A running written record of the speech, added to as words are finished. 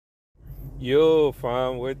Yo,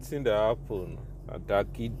 fam, waiting to happen. A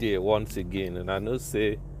darky day once again, and I know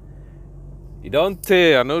say you don't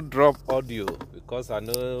tell. I know drop audio because I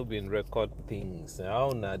know been record things. How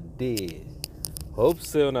on a day, hope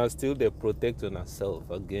so. And I still they protect on herself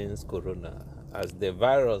against corona. As the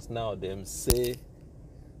virus now, them say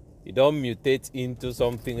it don't mutate into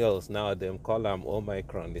something else. Now them call them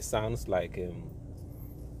Omicron. It sounds like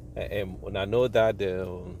and I know that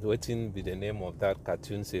waiting be the name of that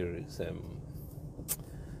cartoon series.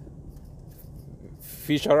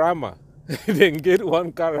 Fisherama. They get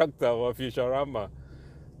one character of Fisherama.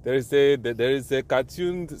 There is a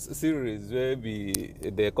cartoon series where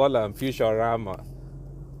they call him Fisherama.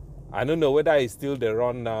 I don't know whether it's still the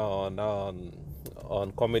run now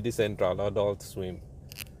on Comedy Central Adult Swim.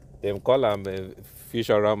 They call him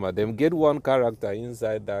Fisherama. They get one character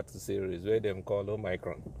inside that series where they call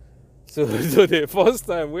Omicron. So the first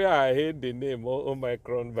time where I heard the name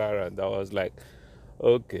Omicron variant, I was like,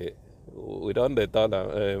 okay, we don't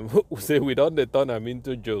turn say we don't turn them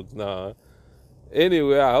into jokes now.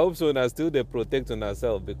 Anyway, I hope so and still they protect on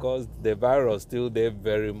ourselves because the virus still they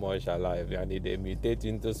very much alive and they mutate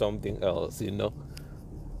into something else.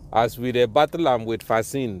 As with the battle and with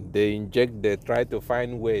vaccine, they try to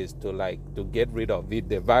find ways to get rid of it.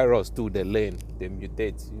 The virus too, the lane, they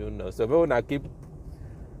mutate. So when I keep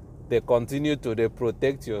they continue to they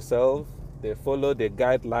protect yourself. They follow the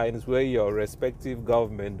guidelines where your respective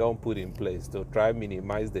government don't put in place to try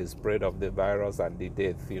minimize the spread of the virus and the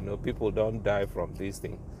death. People don't die from this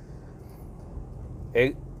thing.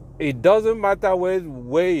 It doesn't matter where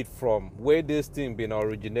this thing been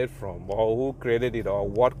originate from, or who created it, or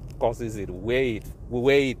what causes it, where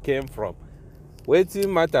it came from.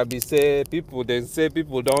 Waiting matter be say people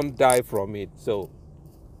don't die from it. So,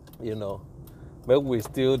 but we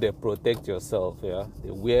still they protect yourself, yeah. They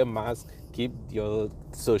wear mask, keep your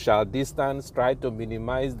social distance, try to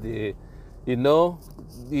minimize the,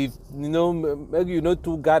 if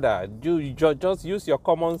to gather, you just use your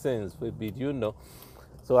common sense with it.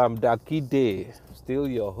 So I'm Daki Day, still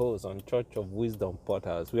your host on Church of Wisdom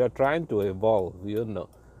Potters. We are trying to evolve.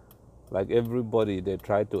 Like everybody, they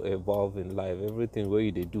try to evolve in life. Everything where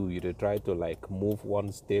they do, they try to move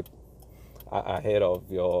one step ahead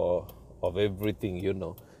of everything.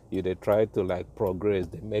 They try to progress.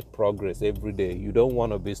 They make progress every day. You don't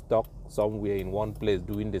want to be stuck somewhere in one place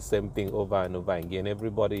doing the same thing over and over again.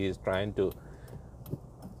 Everybody is trying to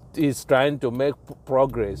make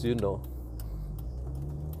progress.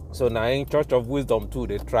 So now in Church of Wisdom too,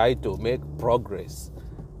 they try to make progress.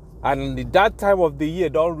 And that time of the year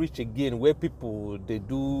don't reach again where people they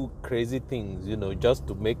do crazy things, just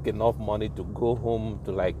to make enough money to go home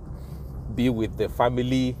to be with the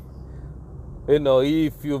family.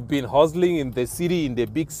 If you've been hustling in the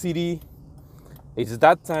big city, it's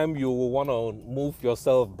that time you will want to move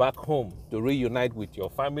yourself back home to reunite with your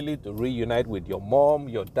family, to reunite with your mom,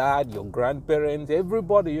 your dad, your grandparents,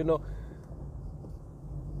 everybody.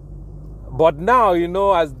 But now,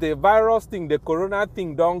 as the virus thing, the corona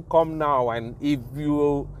thing don't come now, and if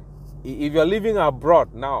you're living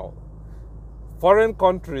abroad now, foreign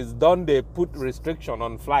countries don't they put restriction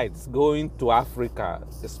on flights going to Africa,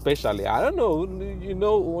 especially. I don't know,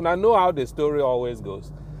 I know how the story always goes.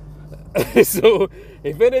 So,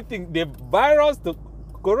 if anything, the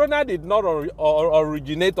corona did not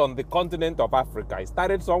originate on the continent of Africa. It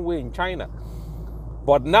started somewhere in China.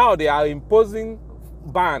 But now they are imposing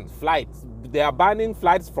flights. They are banning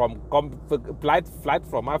flights from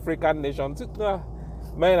African nations.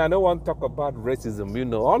 Man, I don't want to talk about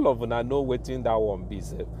racism. All of them I know waiting that one be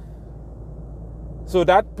safe. So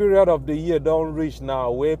that period of the year don't reach now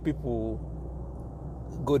where people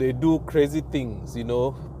go they do crazy things.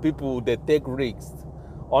 People they take risks,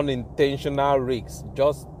 unintentional risks,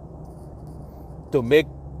 just to make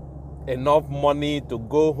enough money to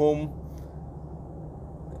go home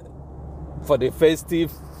for the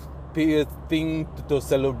festive period thing to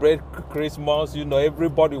celebrate Christmas.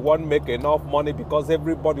 Everybody want make enough money because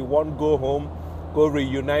everybody want go home, go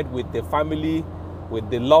reunite with the family, with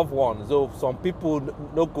the loved ones. So some people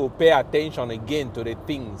no go pay attention again to the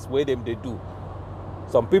things where they do.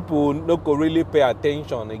 Some people no go really pay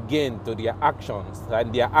attention again to their actions,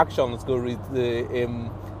 and their actions go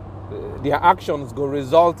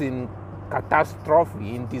result in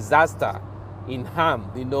catastrophe, in disaster, in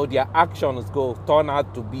harm. Their actions go turn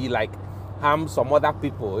out to be harm some other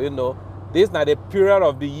people. This is not the period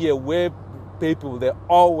of the year where people they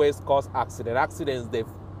always cause accidents they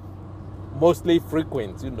mostly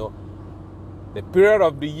frequent. The period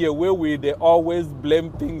of the year where they always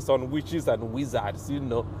blame things on witches and wizards.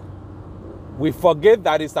 We forget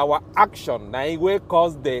that it's our action now will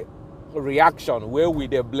cause the reaction where we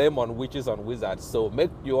dey blame on witches and wizards. So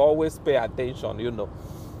make you always pay attention, you know.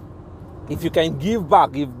 If you can give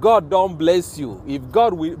back, if God don't bless you, if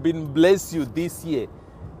God will been bless you this year,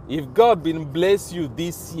 if God been bless you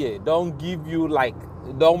this year, don't give you like,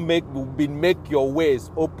 don't make your ways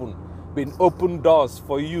open, been open doors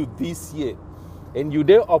for you this year. And you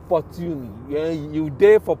there opportune, you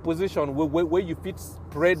there for position where you fit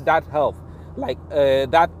spread that health, like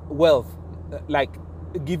that wealth, like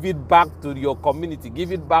give it back to your community,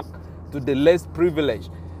 give it back to the less privileged.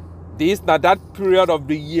 This now that period of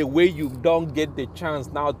the year where you don't get the chance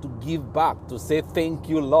now to give back, to say thank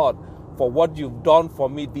you, Lord, for what you've done for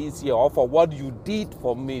me this year, or for what you did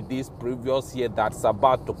for me this previous year that's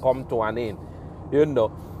about to come to an end, you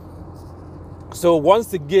know. So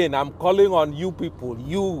once again, I'm calling on you people,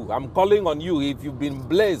 I'm calling on you. If you've been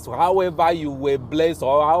blessed, however you were blessed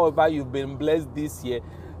or however you've been blessed this year,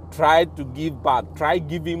 try to give back. Try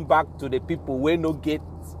giving back to the people when no get,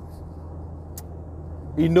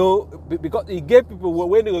 you know, because it gave people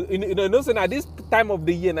when you know, so now this time of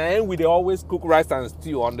the year, now we they always cook rice and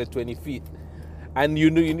stew on the 25th, and you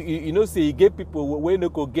know, say you get people when they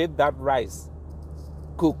could get that rice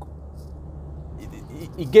cook.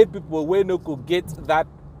 He gave people when they could get that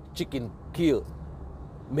chicken kill,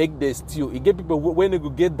 make the stew. He gave people when they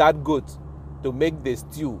could get that goat to make the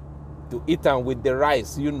stew, to eat them with the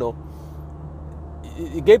rice, you know.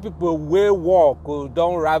 He gave people where war could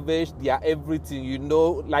don't ravage their everything, you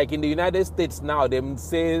know. Like in the United States now, them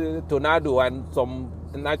say tornado and some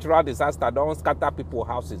natural disaster don't scatter people's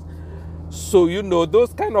houses. So you know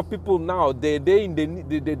those kind of people now, they in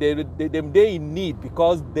need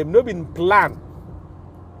because they've not been planned.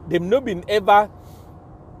 They've not been ever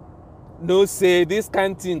no say this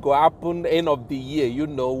kind of thing will happen end of the year, you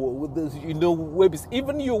know.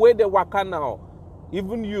 Even you where they work now,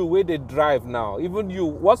 even you where they drive now, even you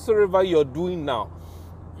whatsoever you're doing now,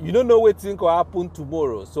 you don't know what thing will happen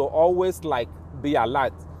tomorrow. So always like be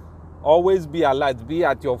alert, always be alert, be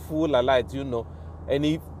at your full alert, you know. And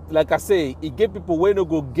if, like I say, it get people when you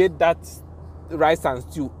go get that rice and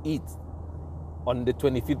stew eat on the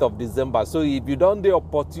 25th of December. So if you don't dey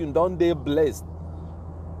opportune, don't dey blessed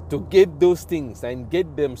to get those things and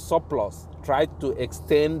get them surplus, try to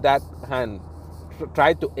extend that hand.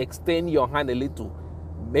 Try to extend your hand a little.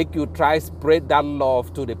 Make you try spread that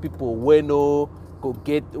love to the people where no go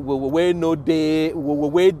get, where no they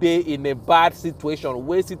in a bad situation,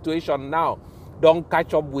 where situation now don't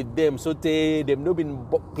catch up with them. So them no been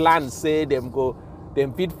planned, say them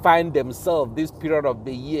fit find themselves this period of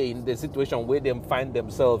the year in the situation where them find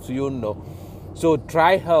themselves, you know. So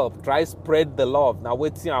try help, try spread the love. Now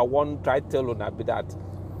wait till I want try tell you now be that.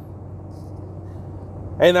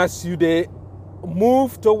 And as you they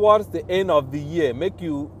move towards the end of the year, make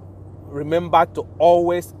you remember to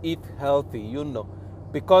always eat healthy, you know,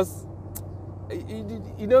 because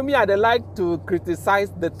you know me, I like to criticize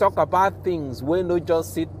the talk about things when no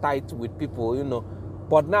just sit tight with people, you know.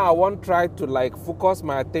 But now I want to try to like focus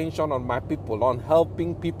my attention on my people, on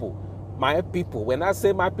helping people, my people. When I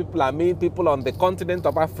say my people, I mean people on the continent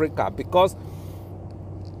of Africa, because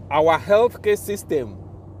our healthcare system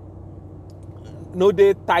no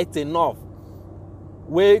they tight enough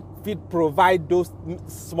where fit provide those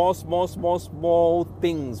small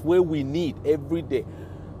things where we need every day.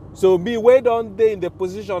 So me, where don't they in the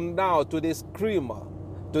position now to the scream,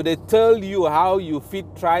 to they tell you how you fit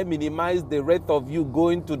try minimize the rate of you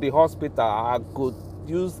going to the hospital. I could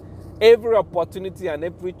use every opportunity and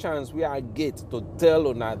every chance where I get to tell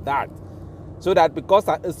on that, so that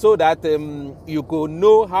you could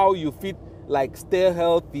know how you fit like stay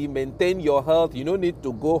healthy, maintain your health. You don't need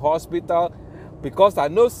to go hospital, because I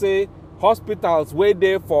know say hospitals where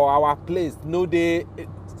they for our place, no they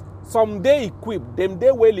some they equipped, them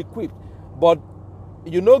they well equipped, but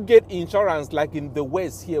you know get insurance like in the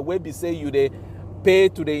West here where we say you they pay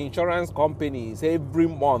to the insurance companies every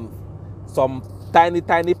month some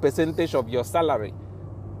tiny percentage of your salary,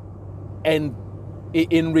 and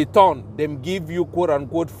in return them give you quote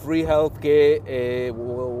unquote free healthcare,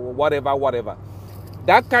 whatever.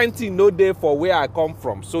 That kind of thing no there for where I come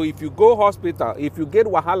from. So if you go hospital, if you get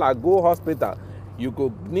wahala go hospital, you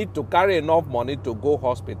go need to carry enough money to go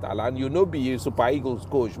hospital, and you know be a Super Eagles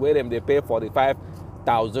coach where them they pay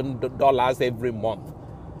 $45,000 every month.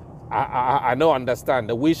 I don't understand.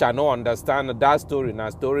 I wish I don't understand that story. Now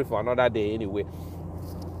story for another day anyway.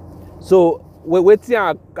 So what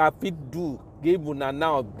I fit do give you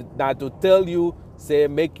now that to tell you say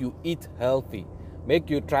make you eat healthy, make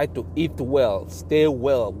you try to eat well, stay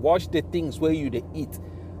well, watch the things where you they eat.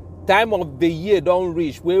 Time of the year don't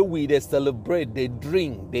reach where we they celebrate, they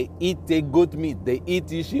drink, they eat a goat meat, they eat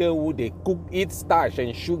ishewu, they cook, eat starch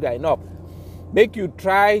and sugar enough. Make you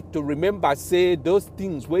try to remember, say those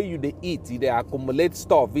things where you they eat, they accumulate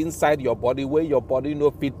stuff inside your body where your body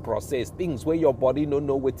no fit process, things where your body no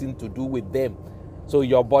know what to do with them. So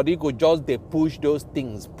your body could just they push those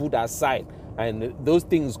things, put aside, and those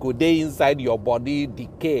things go they inside your body,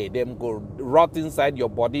 decay, them go rot inside your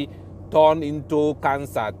body, turn into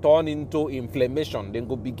cancer, turn into inflammation, then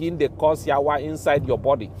go begin the cause yawa inside your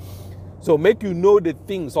body. So make you know the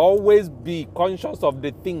things, always be conscious of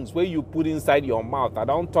the things where you put inside your mouth. I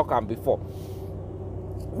don't talk on before.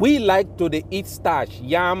 We like to eat starch,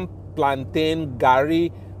 yam, plantain,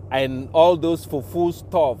 gari, and all those fufu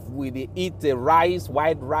stuff. We eat the rice,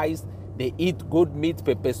 white rice, they eat goat meat,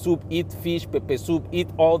 pepper soup, eat fish, pepper soup, eat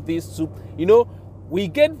all this soup. You know, we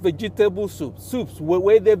get vegetable soups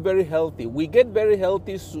where they're very healthy. We get very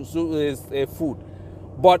healthy food.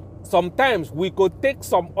 But sometimes we could take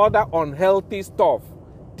some other unhealthy stuff,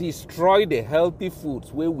 destroy the healthy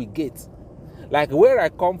foods where we get. Like where I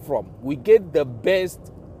come from, we get the best,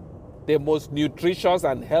 the most nutritious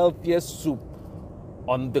and healthiest soup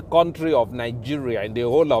on the country of Nigeria, in the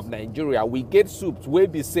whole of Nigeria. We get soups where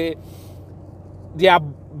we say they are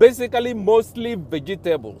basically mostly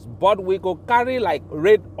vegetables, but we could carry like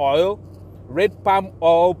red oil, red palm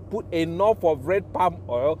oil, put enough of red palm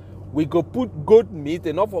oil. We could put goat meat,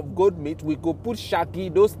 enough of goat meat. We could put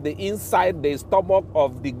shaki, those the inside the stomach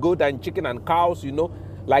of the goat and chicken and cows, you know,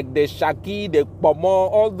 like the shaki, the pomo,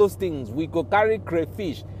 all those things. We could carry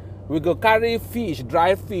crayfish. We could carry fish,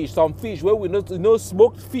 dry fish, some fish where we know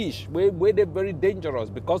smoked fish, where they're very dangerous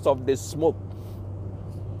because of the smoke.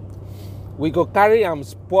 We could carry and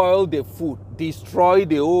spoil the food, destroy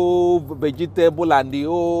the whole vegetable and the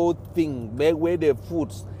whole thing, where the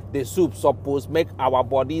foods, the soup supposed make our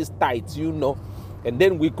bodies tight, you know, and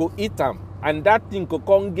then we could eat them, and that thing could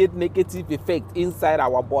come get negative effect inside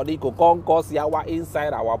our body, could come cause yawa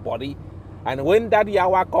inside our body, and when that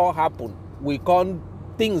yawa can happen,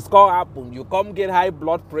 things can happen. You come get high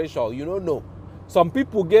blood pressure, you don't know. Some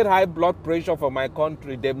people get high blood pressure from my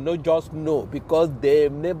country, they no just know because they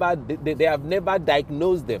have never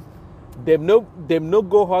diagnosed them. Them no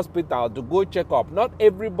go hospital to go check up. Not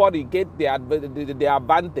everybody get the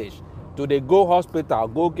advantage to they go hospital,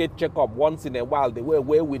 go get check up once in a while, the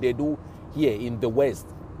way we they do here in the West.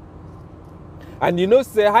 And you know,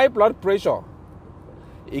 say high blood pressure,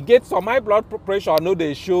 it gets some high blood pressure, I know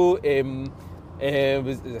they show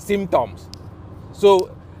symptoms.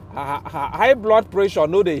 So high blood pressure,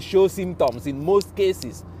 no, they show symptoms in most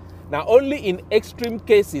cases. Now, only in extreme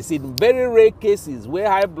cases, in very rare cases, where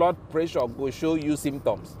high blood pressure will show you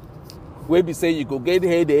symptoms. Where we say you go get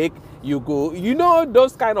headache, you know,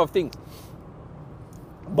 those kind of things.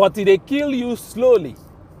 But they kill you slowly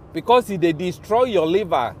because they destroy your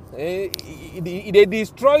liver. They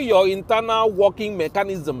destroy your internal working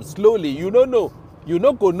mechanism slowly. You don't know. You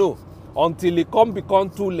not go know until it become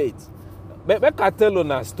too late. But I tell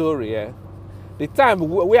you a story. The time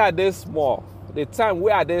we are this small.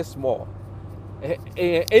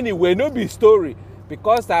 Anyway, no be story,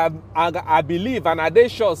 because I believe, and I dey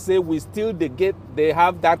sure say we still they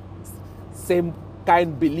have that same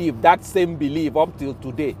kind belief, that same belief up till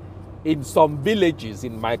today. In some villages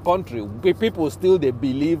in my country, people still they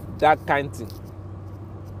believe that kind thing.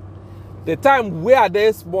 The time we are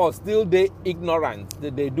there small, still they ignorant.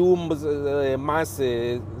 They do mass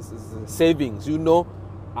savings, you know.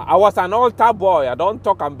 I was an altar boy. I don't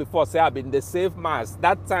talk am before, say I've been the save mass.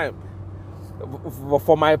 That time,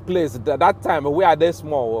 for my place, that time we are there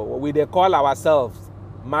small. We they call ourselves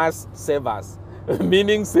mass savers.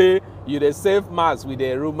 Meaning say, you they save mass with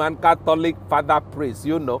the Roman Catholic father priest,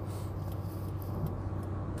 you know.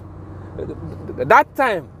 That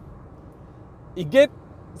time, it get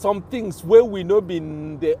some things where we know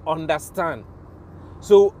they understand.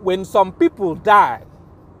 So when some people die,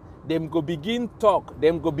 them go begin talk,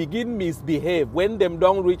 them go begin misbehave. When them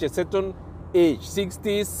don't reach a certain age,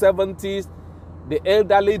 60s, 70s, the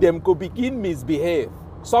elderly, them go begin misbehave.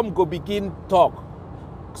 Some go begin talk.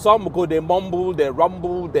 Some go they mumble, they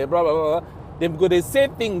rumble, they blah, blah, blah. Them go they say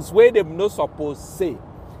things where them not supposed to say.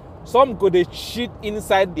 Some go they shit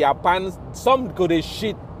inside their pants. Some go they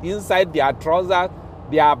shit inside their trousers,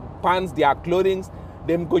 their pants, their clothing.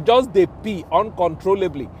 Them go just they pee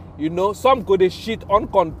uncontrollably. You know, some go they shit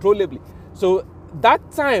uncontrollably. So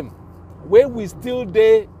that time where we still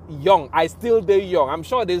they young, I still they young. I'm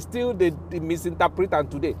sure they still they misinterpret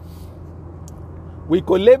and today. We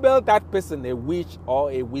could label that person a witch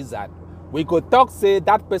or a wizard. We could talk, say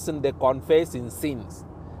that person they confess in sins.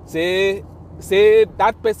 Say say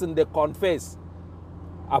that person they confess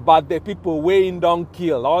about the people wey him don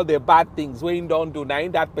kill, all the bad things wey him don do, na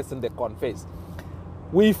him that person they confess.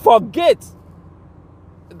 We forget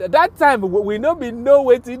that time we no be know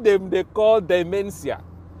wetin dem dey call dementia.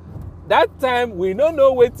 That time we no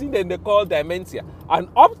know wetin dem dey call dementia, and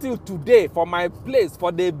up till today for my place,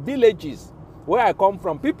 for the villages where I come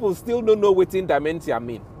from, people still no know wetin dementia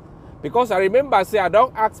mean. Because I remember say I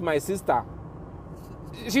don ask my sister,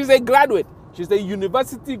 she's a graduate, she's a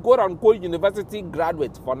university, quote unquote university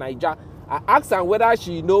graduate for Niger. I asked her whether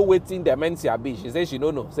she know wetin dementia be. She said she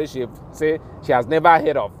don't know. Say she has never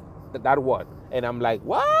heard of that word. And I'm like,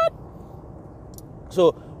 what?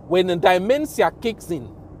 So when the dementia kicks in,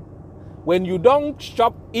 when you don't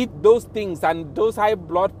eat those things and those high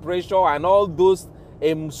blood pressure and all those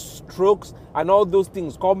strokes and all those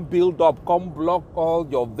things come build up, come block all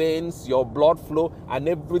your veins, your blood flow and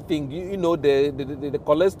everything. You know, the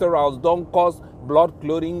cholesterol don't cause blood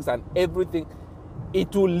clotings and everything.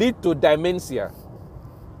 It will lead to dementia.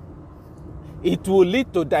 It will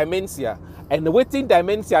lead to dementia. And the waiting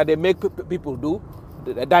dementia they make people do,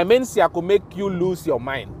 the dementia could make you lose your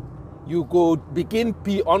mind. You could begin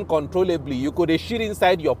pee uncontrollably. You could shit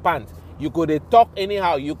inside your pants. You could talk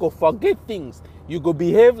anyhow. You could forget things. You could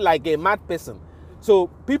behave like a mad person. So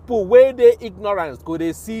people where they ignorance could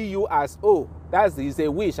they see you as, oh, that is a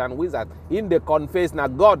witch and wizard. In the confess now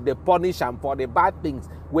God they punish them for the bad things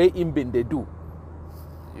where him been they do.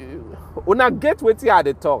 Una get what you had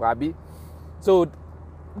to talk, Abi. So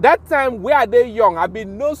that time where they young, I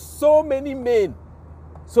been know so many men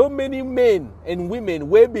and women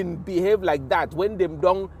where been behave like that when them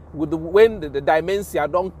done when the dementia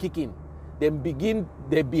don't kick in, they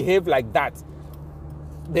behave like that.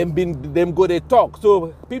 Them go they talk.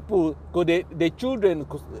 So people go the children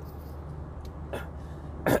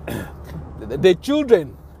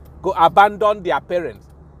go abandon their parents.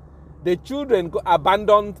 The children go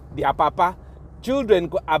abandon their papa. Children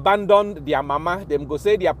go abandon their mama. Them go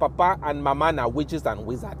say their papa and mama are witches and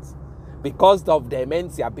wizards because of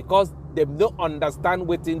dementia, because they don't understand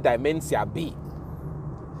what in dementia be.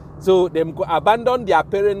 So them go abandon their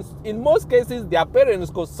parents. In most cases, their parents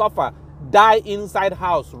go suffer, die inside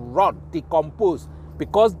house, rot, decompose,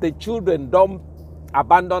 because the children don't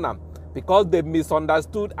abandon them, because they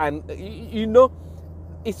misunderstood. And you know,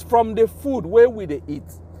 it's from the food where we they eat.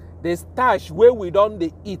 The starch where we don't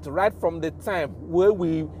they eat right from the time where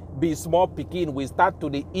we be small picking, we start to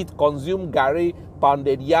they eat, consume gari,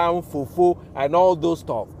 pounded yam, fufu, and all those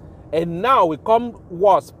stuff. And now we come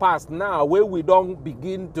worse past now where we don't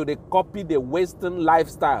begin to they copy the Western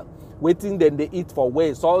lifestyle, waiting then they eat for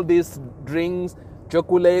waste. All these drinks,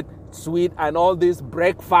 chocolate, sweet, and all these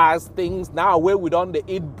breakfast things. Now where we don't they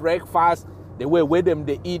eat breakfast the way where them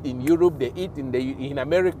they eat in Europe, they eat in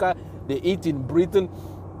America, they eat in Britain.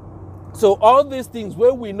 So all these things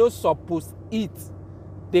where we not supposed to eat,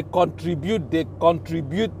 they contribute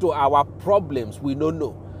to our problems we don't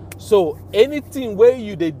know. So anything where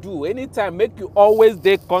you they do, anytime make you always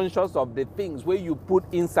stay conscious of the things where you put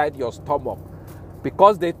inside your stomach.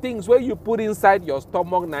 Because the things where you put inside your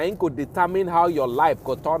stomach now could determine how your life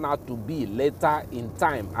could turn out to be later in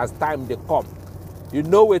time, as time they come. You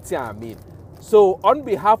know what I mean? So on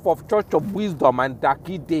behalf of Church of Wisdom and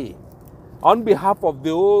Daki Day, on behalf of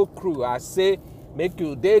the whole crew, I say, make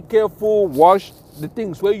you dey careful, watch the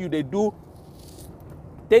things where you they do.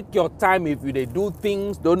 Take your time if you they do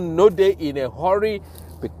things. Don't know they in a hurry.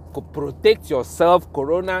 Protect yourself.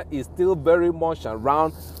 Corona is still very much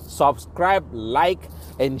around. Subscribe, like,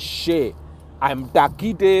 and share. I'm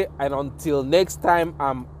Dakide, and until next time,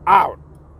 I'm out.